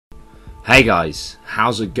Hey guys,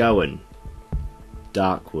 how's it going?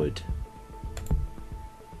 Darkwood.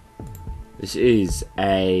 This is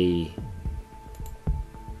a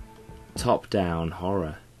top-down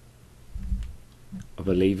horror. I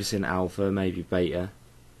believe it's in alpha, maybe beta.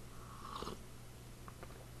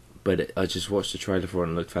 But I just watched the trailer for it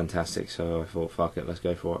and it looked fantastic, so I thought, fuck it, let's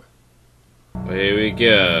go for it. Here we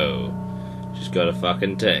go. Just got a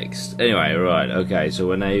fucking text. Anyway, right, okay, so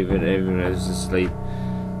when everyone is asleep.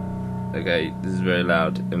 Okay, this is very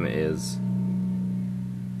loud in my ears.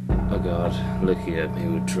 Oh god, looking at me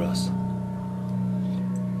with trust.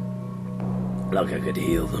 Like I could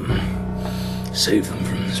heal them. Save them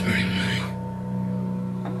from this very thing.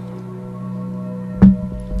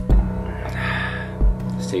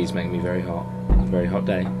 This tea's making me very hot. It's a very hot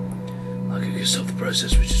day. Like I could stop the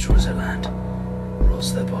process which destroys their land.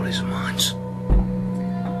 Rots their bodies and minds.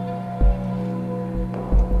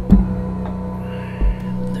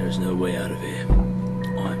 There's no way out of here.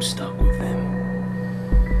 I'm stuck with them.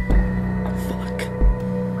 Fuck.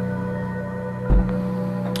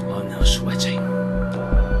 I'm now sweating.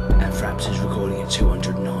 And Fraps is recording at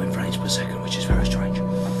 209 frames per second, which is very strange.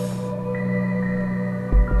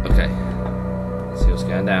 Okay. Let's see what's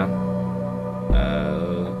going down.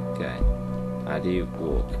 Okay. How do you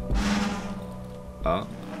walk? Oh.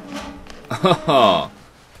 Oh.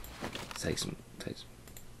 Take some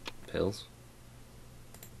pills.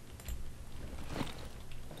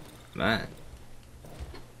 Man,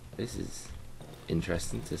 this is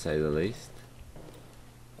interesting to say the least.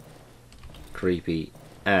 Creepy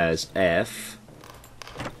as F.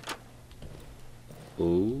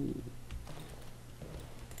 Ooh.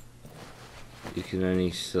 You can only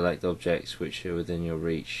select objects which are within your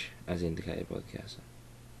reach, as indicated by the cursor.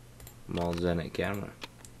 Mild Zenit camera.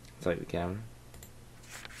 Take the camera.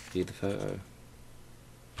 View the photo.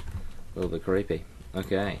 A little bit creepy.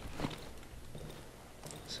 Okay.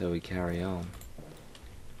 So we carry on.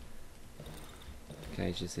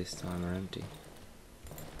 Cages this time are empty.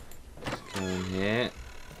 Let's go in here.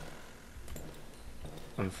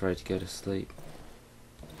 I'm afraid to go to sleep.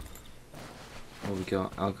 What we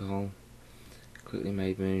got? Alcohol, quickly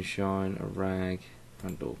made moonshine, a rag,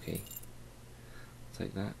 front door key.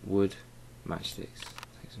 Take that. Wood, matchsticks.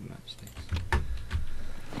 Take some matchsticks.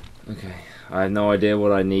 Okay, I have no idea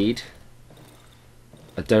what I need.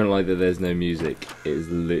 I don't like that there's no music. It is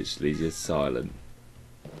literally just silent.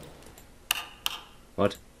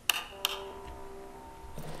 What?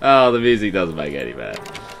 Oh, the music doesn't make any better.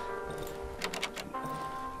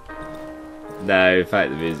 No, in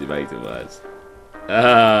fact the music makes it worse.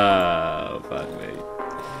 Oh, fuck me.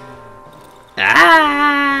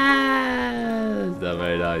 Ah! It's not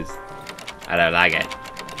very nice. I don't like it.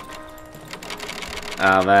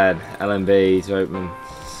 Oh man, LMB to open.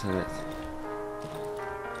 Select.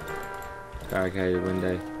 Barricaded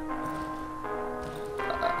window.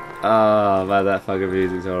 Oh man, that fucking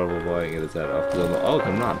music's horrible. Why ain't gonna turn it off? 'Cause I'm not. Oh,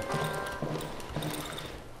 come on.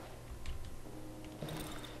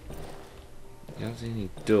 Can't see any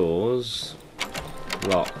doors.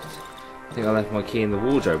 Locked. I think I left my key in the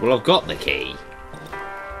wardrobe. Well, I've got the key.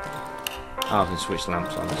 Oh, I can switch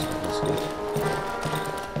lamps on. That's good.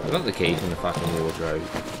 I got the key from the fucking wardrobe.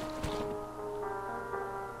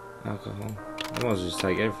 Alcohol. I might as well just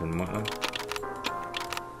take everything, mightn't I?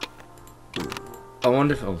 I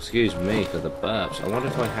wonder if, oh excuse me for the burps, I wonder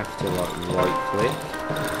if I have to like right click.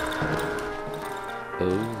 Oh,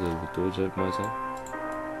 the door's open myself.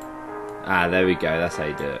 Ah, there we go, that's how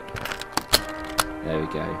you do it. There we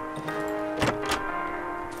go.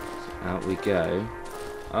 So out we go.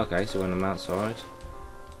 Okay, so when I'm outside,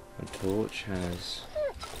 my torch has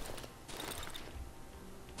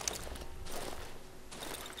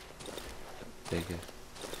a bigger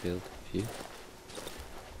field of view.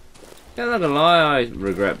 Yeah, not gonna lie, I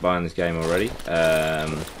regret buying this game already.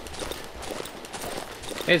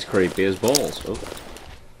 It's creepy as balls. Oh.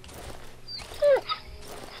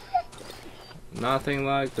 Nothing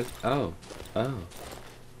like this. Oh. Oh.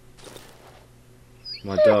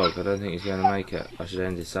 My dog, I don't think he's gonna make it. I should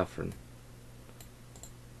end his suffering.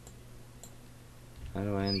 How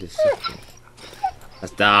do I end his suffering?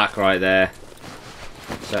 That's dark right there.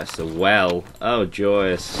 So that's the well. Oh,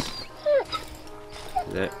 joyous.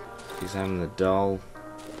 Is it? Examine the doll.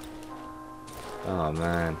 Oh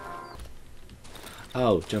man.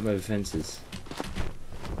 Oh, jump over fences.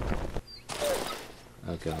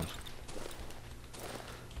 Oh god.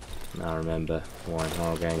 Now I remember why in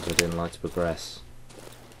horror games I didn't like to progress.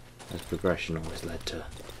 As progression always led to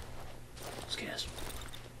scares.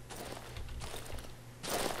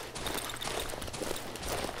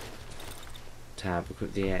 Tab,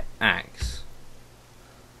 equip the axe.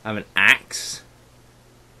 I have an axe?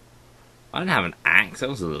 I didn't have an axe, that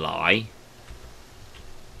was a lie.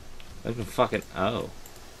 I can fucking... Oh.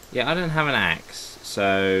 Yeah, I didn't have an axe,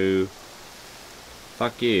 so...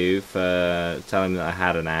 Fuck you for telling me that I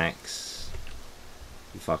had an axe.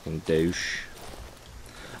 You fucking douche.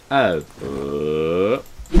 Oh.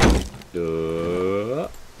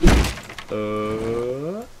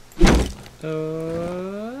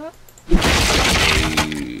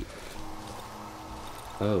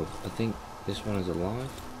 Oh, I think this one is alive.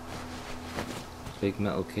 Big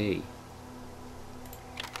metal key.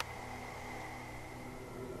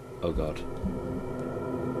 Oh god.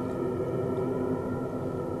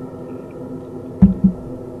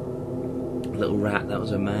 Little rat, that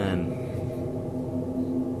was a man.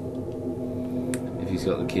 If he's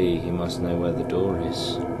got the key, he must know where the door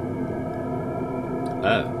is.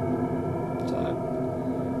 Oh. So,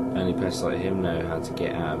 only pests like him know how to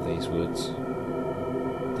get out of these woods.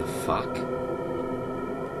 The fuck?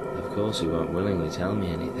 Of course he won't willingly tell me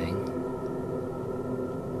anything.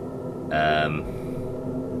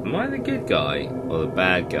 Am I the good guy or the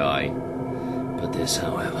bad guy? But this,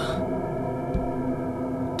 however,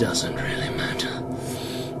 doesn't really matter.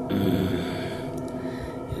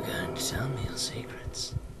 You're going to tell me your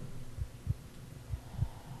secrets.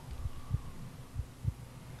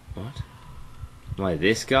 What? Am I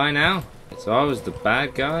this guy now? So I was the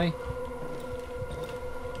bad guy?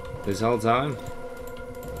 This whole time?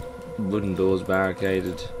 Wooden doors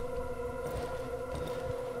barricaded.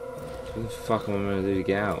 What the fuck am I going to do to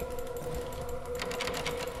get out?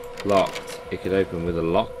 Locked. It could open with a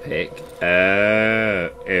lockpick.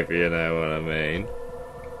 If you know what I mean.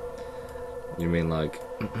 You mean like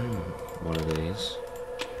one of these?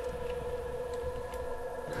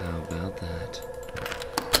 How about that?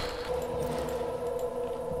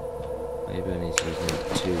 Maybe I need to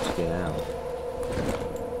use two to get out.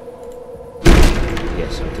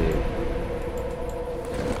 Yes, I do.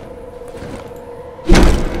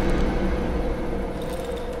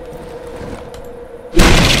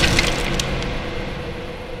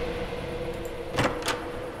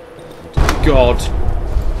 God!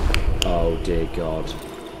 Oh dear God.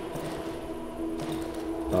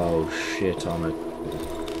 Oh shit on a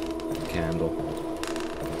candle.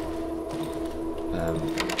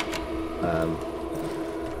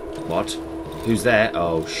 What? Who's there?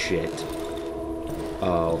 Oh shit.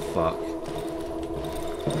 Oh fuck.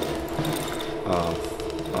 Oh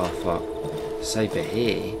fuck. Safer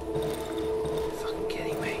here? You're fucking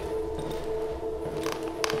kidding me.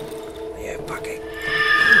 Yeah, fuck it.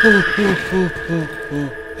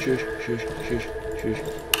 Shush, shush, shush, shush.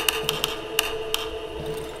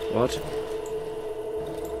 What?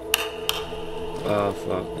 Oh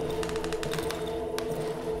fuck.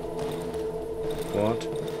 What?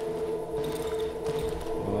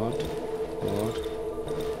 What? What?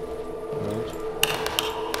 What?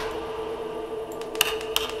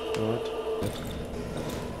 What? What?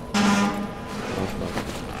 Oh fuck.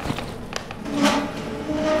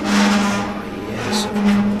 Oh yes, of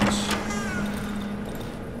course.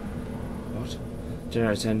 What?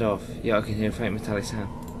 Generator turned off. Yeah, I can hear a faint metallic sound.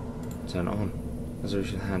 Turn it on. As I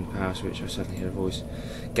reach the hand power switch, I suddenly hear a voice.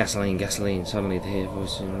 Gasoline, gasoline. Suddenly they hear a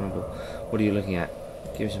voice in a rumble. What are you looking at?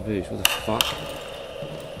 Give me some booze. What the fuck?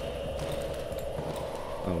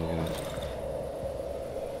 Oh my god.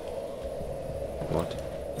 What?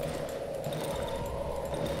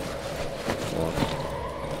 What?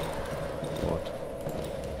 What?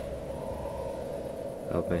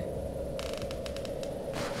 Help me.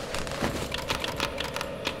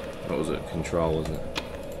 What was it? Control, wasn't it?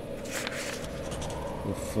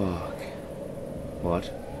 Oh fuck. What?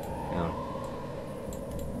 Hang on.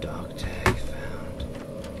 Dark tag found.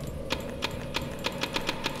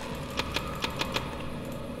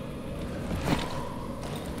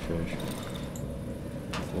 Shush.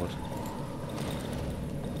 What?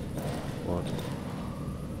 What?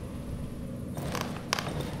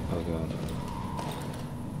 Oh god.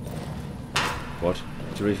 What?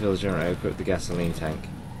 To refill the generator, equip the gasoline tank.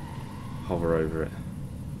 Hover over it.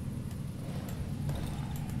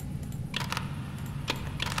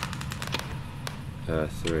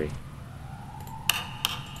 Three.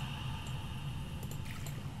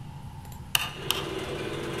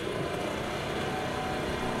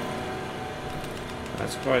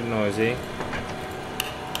 That's quite noisy.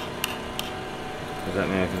 Does that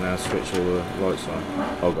mean I can now switch all the lights on?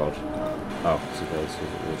 Oh god. Oh, it's okay, it's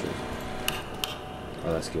wardrobe.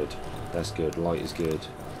 Oh, that's good. That's good. Light is good.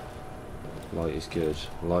 Light is good.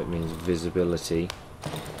 Light means visibility.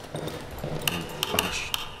 Oh,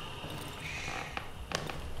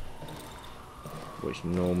 which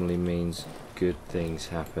normally means good things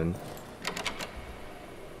happen.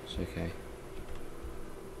 It's okay.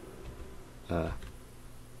 Oh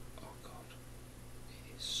god. It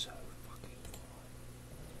is so fucking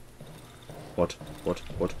quiet.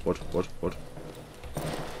 What?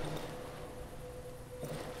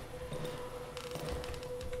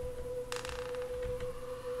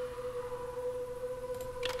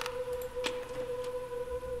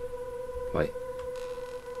 Wait.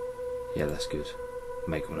 Yeah, that's good.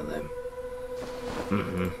 Make one of them.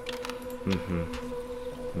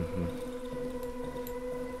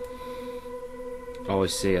 Oh, I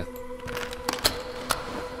see her.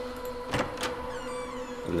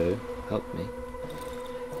 Hello? Help me.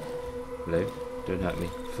 Hello? Don't hurt me.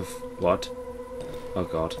 What? Oh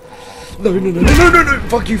god. No!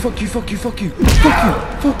 Fuck you!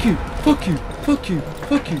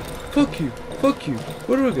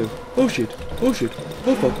 Where do I go? Oh shit! Oh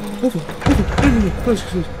fuck! No! Close!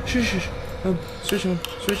 Shush! Switch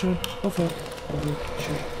on! Oh fuck! Oh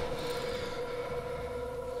shit!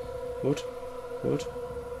 What?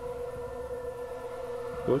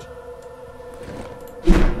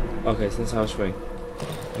 Okay, so that's how I swing.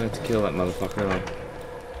 I have to kill that motherfucker now.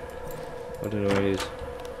 I don't know where he is.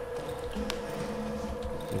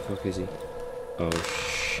 Where the fuck is he? Oh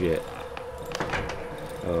shit.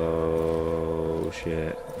 Oh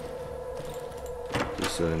shit. He's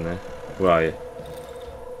still in there. Where are you?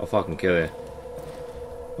 I'll fucking kill you.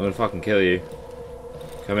 I'm gonna fucking kill you.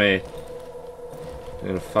 Come here. I'm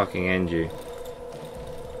gonna fucking end you.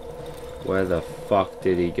 Where the fuck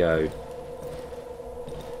did he go?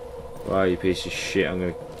 Wow, you piece of shit, I'm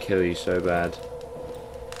gonna kill you so bad.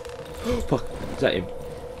 Oh fuck, is that him?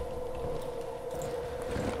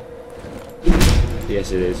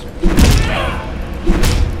 Yes it is.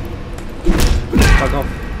 Fuck off.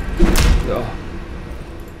 Oh.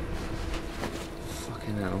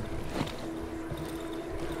 Fucking hell.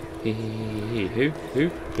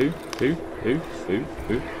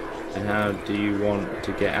 Who? And how do you want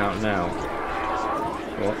to get out now?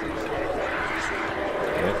 What?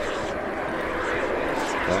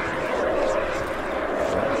 What?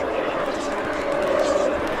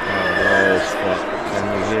 Oh, there's what? Can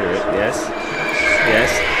you hear it? Yes?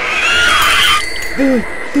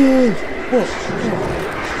 What?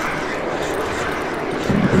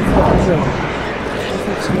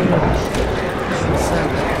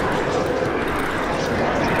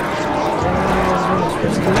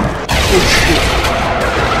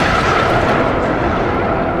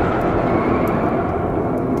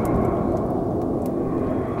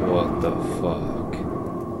 What the fuck?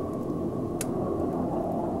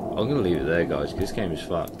 I'm gonna leave it there, guys, because this game is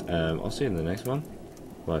fucked. I'll see you in the next one.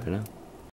 Bye for now.